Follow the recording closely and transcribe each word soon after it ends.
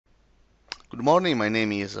Good morning, my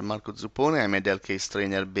name is Marco Zuppone. I'm a Dell case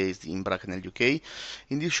trainer based in Bracknell, UK.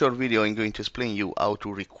 In this short video, I'm going to explain you how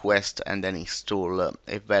to request and then install a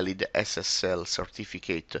valid SSL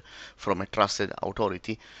certificate from a trusted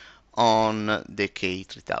authority on the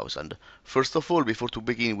K3000. First of all, before to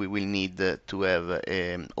begin, we will need to have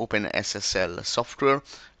OpenSSL software.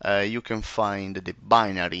 You can find the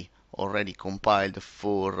binary already compiled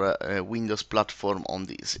for Windows platform on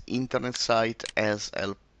this internet site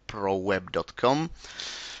slproweb.com,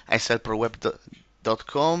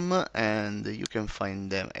 slproweb.com, and you can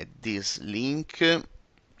find them at this link.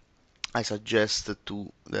 I suggest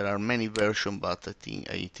there are many versions, but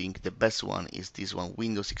I think the best one is this one,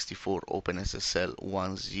 Windows 64 OpenSSL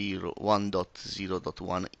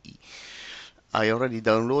 1.0.1e. I already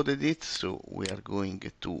downloaded it, so we are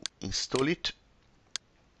going to install it.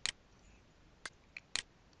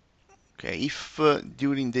 Okay, if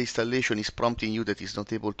during the installation is prompting you that is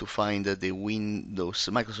not able to find the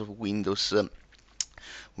Microsoft Windows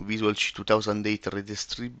Visual C 2008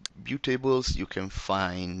 redistributables, you can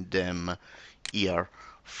find them here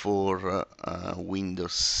for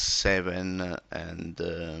Windows 7 and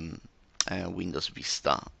Windows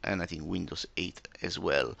Vista, and I think Windows 8 as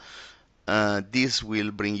well. This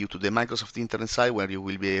will bring you to the Microsoft Internet site where you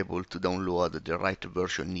will be able to download the right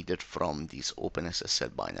version needed from these OpenSSL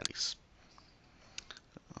binaries.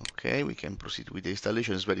 Okay, we can proceed with the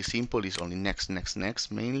installation. It's very simple. It's only next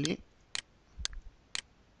mainly.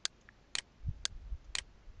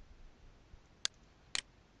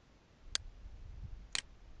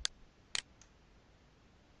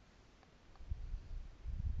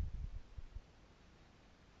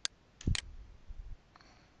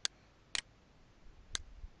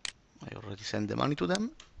 I already sent the money to them.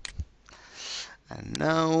 And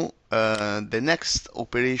now the next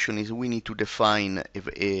operation is we need to define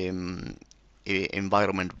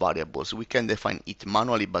environment variables. We can define it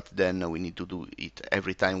manually, but then we need to do it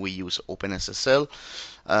every time we use OpenSSL.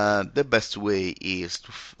 The best way is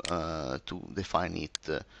to define it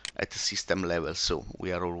at the system level. So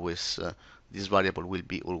we are always this variable will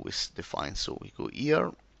be always defined. So we go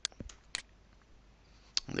here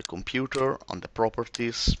on the computer, on the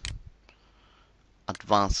properties,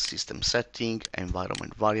 advanced system setting,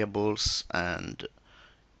 environment variables, and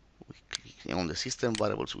we click on the system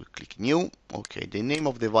variables, we click new. Okay, the name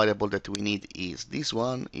of the variable that we need is this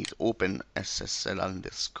one, is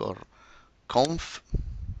OpenSSL_conf,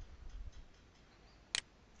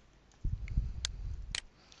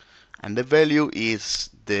 and the value is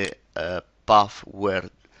the path where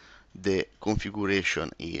the configuration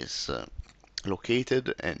is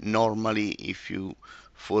located. And normally, if you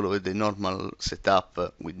follow the normal setup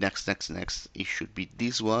with next, it should be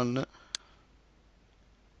this one.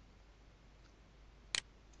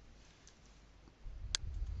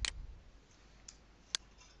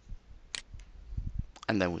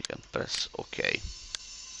 And then we can press OK.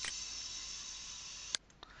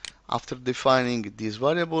 After defining this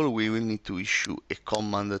variable, we will need to issue a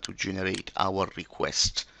command to generate our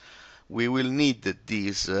request. We will need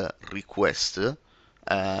this request. We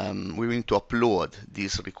will need to upload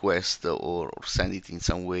this request or send it in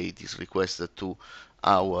some way, this request to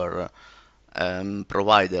our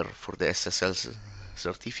provider for the SSL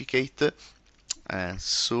certificate. And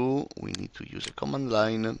so we need to use a command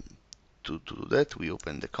line. To do that, we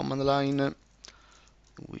open the command line.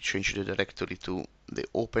 We change the directory to the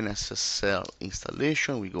OpenSSL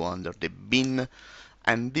installation. We go under the bin,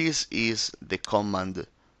 and this is the command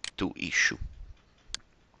to issue.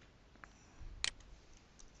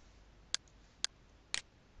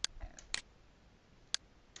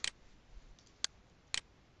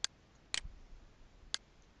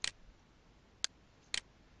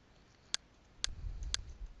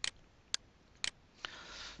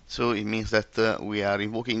 So it means that we are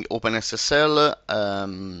invoking OpenSSL,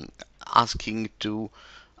 asking to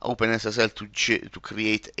OpenSSL to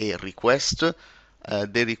create a request.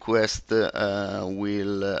 The request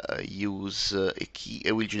will use a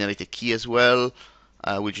key. Will generate a key as well.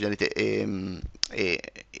 Will generate a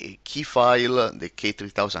key file, the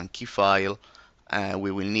K3000 key file.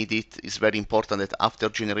 We will need it. It's very important that after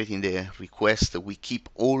generating the request, we keep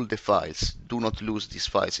all the files. Do not lose these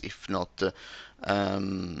files. If not,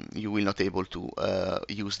 you will not able to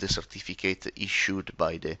use the certificate issued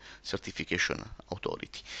by the certification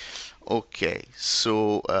authority. Okay,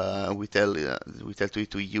 so we tell you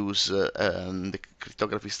to use the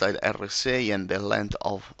cryptography style RSA, and the length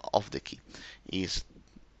of the key is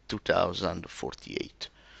 2048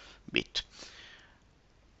 bit.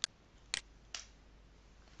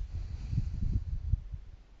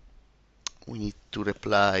 We need to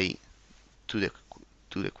reply to the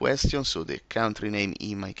to the question. So the country name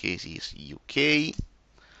in my case is UK.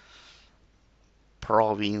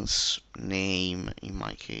 Province name in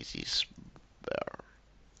my case is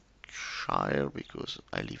Berkshire because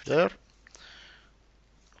I live there.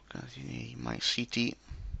 Country name, my city.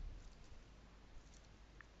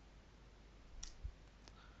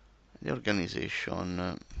 The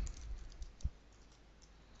organization.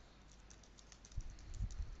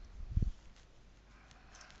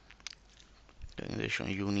 Organization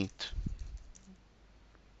unit.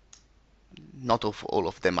 Not of all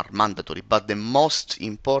of them are mandatory, but the most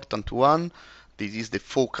important one, this is the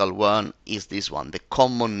focal one, is this one, the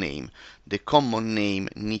common name. The common name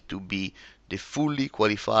need to be the fully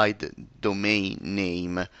qualified domain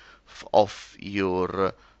name of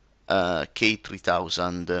your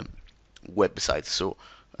K3000 website. So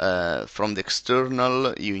from the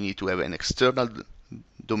external, you need to have an external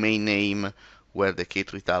domain name where the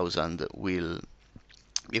K3000 will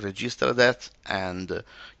be registered that, and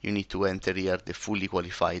you need to enter here the fully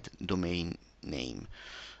qualified domain name.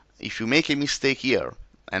 If you make a mistake here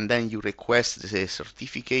and then you request the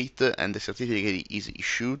certificate and the certificate is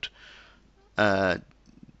issued, the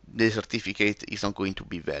certificate is not going to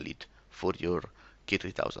be valid for your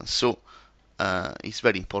K3000. So it's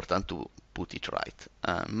very important to put it right.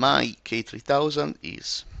 My K3000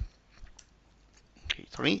 is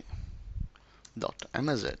k3.mz.it.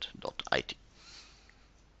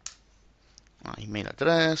 My email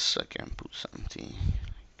address, I can put something.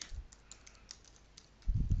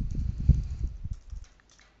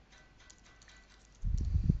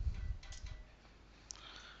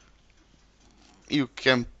 You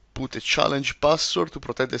can put a challenge password to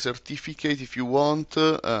protect the certificate if you want.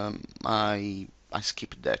 I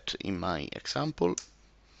skipped that in my example.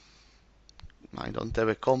 I don't have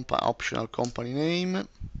a optional company name.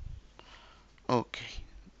 Okay,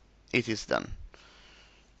 it is done.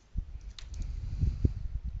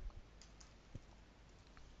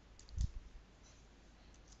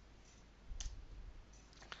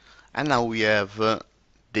 And now we have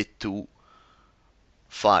the two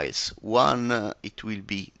files. One, it will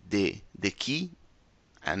be the key,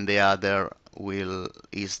 and the other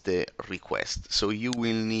is the request. So you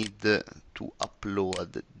will need to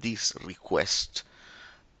upload this request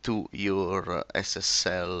to your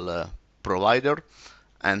SSL provider,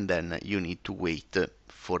 and then you need to wait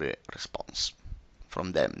for a response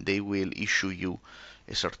from them. They will issue you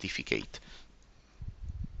a certificate.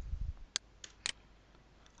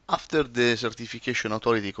 After the certification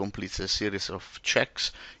authority completes a series of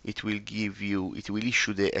checks, it will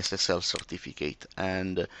issue the SSL certificate,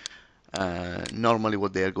 and normally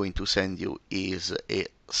what they are going to send you is a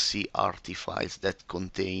CRT files that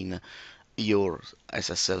contain your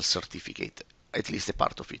SSL certificate, at least a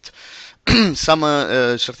part of it. Some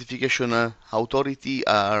certification authority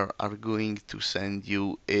are going to send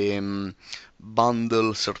you a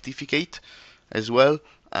bundle certificate as well.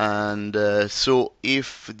 And so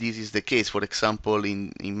if this is the case, for example,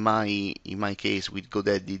 in my case with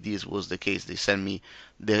GoDaddy, this was the case. They sent me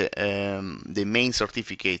the main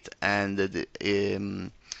certificate and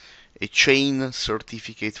a chain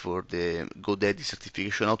certificate for the GoDaddy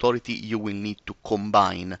certification authority. You will need to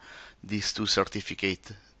combine these two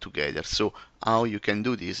certificates together. So how you can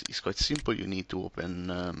do this is quite simple. You need to open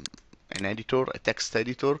an editor, a text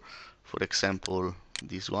editor. For example,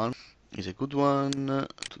 this one is a good one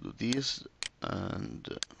to do this, and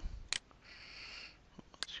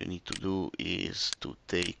what you need to do is to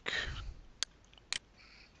take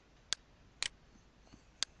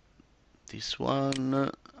this one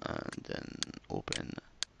and then open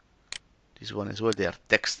this one as well. They are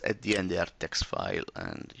text at the end, they are text file,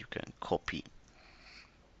 and you can copy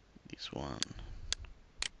this one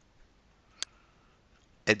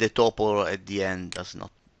at the top or at the end, does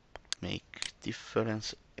not make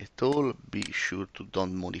difference at all. Be sure to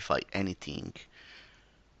don't modify anything.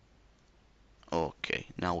 Okay,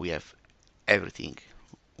 now we have everything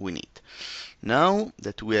we need. Now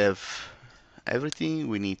that we have everything,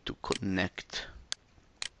 we need to connect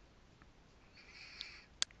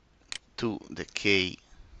to the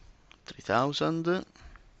K3000.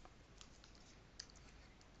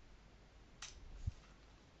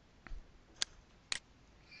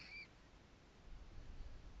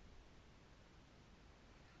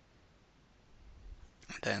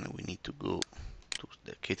 Then we need to go to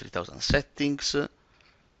the K3000 settings,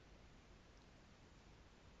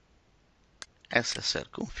 SSL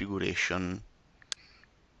configuration.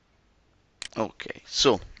 Okay,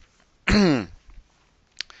 so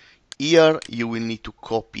here you will need to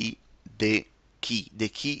copy the key. The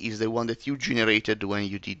key is the one that you generated when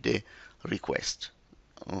you did the request.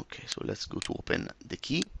 Okay, so let's go to open the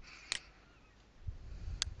key.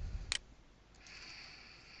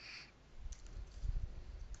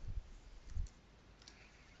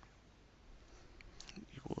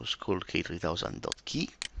 It was called K3000.key.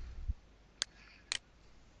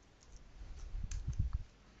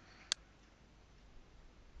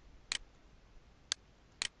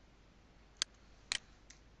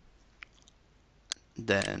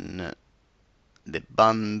 Then the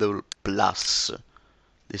bundle plus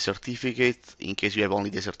the certificate. In case you have only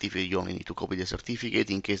the certificate, you only need to copy the certificate.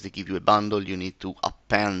 In case they give you a bundle, you need to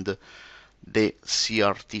append the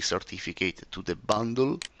CRT certificate to the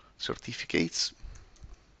bundle certificates.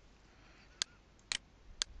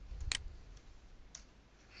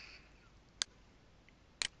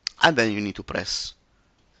 And then you need to press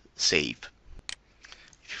save.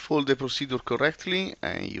 If you follow the procedure correctly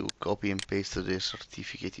and you copy and paste the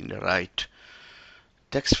certificate in the right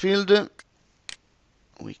text field,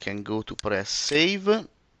 we can go to press save. Okay,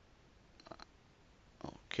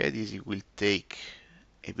 this will take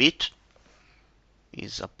a bit.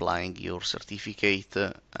 Is applying your certificate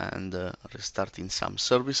and restarting some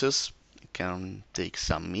services. It can take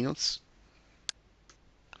some minutes.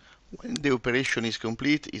 When the operation is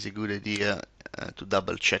complete, it's a good idea to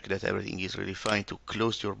double check that everything is really fine, to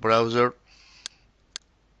close your browser,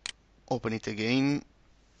 open it again,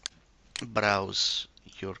 browse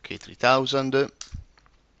your K3000,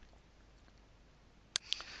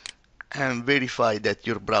 and verify that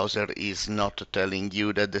your browser is not telling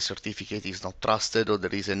you that the certificate is not trusted or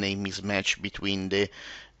there is a name mismatch between the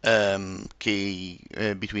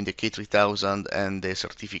K3000 and the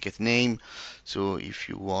certificate name. So if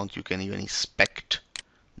you want, you can even inspect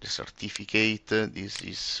the certificate.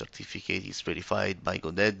 This certificate is verified by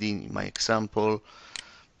GoDaddy in my example.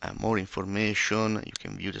 More information, you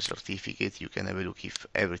can view the certificate, you can have a look if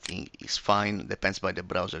everything is fine. Depends by the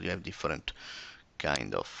browser, you have different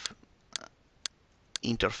kind of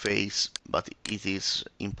interface, but it is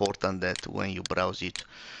important that when you browse it,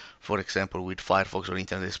 for example with Firefox or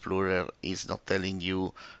Internet Explorer, is not telling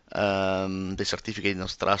you the certificate is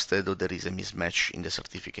not trusted or there is a mismatch in the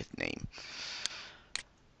certificate name.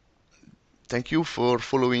 Thank you for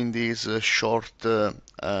following this short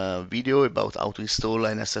video about how to install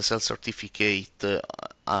an SSL certificate,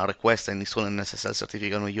 request and install an SSL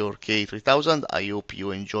certificate on your K3000. I hope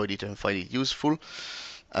you enjoyed it and find it useful.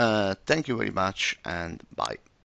 Thank you very much and bye.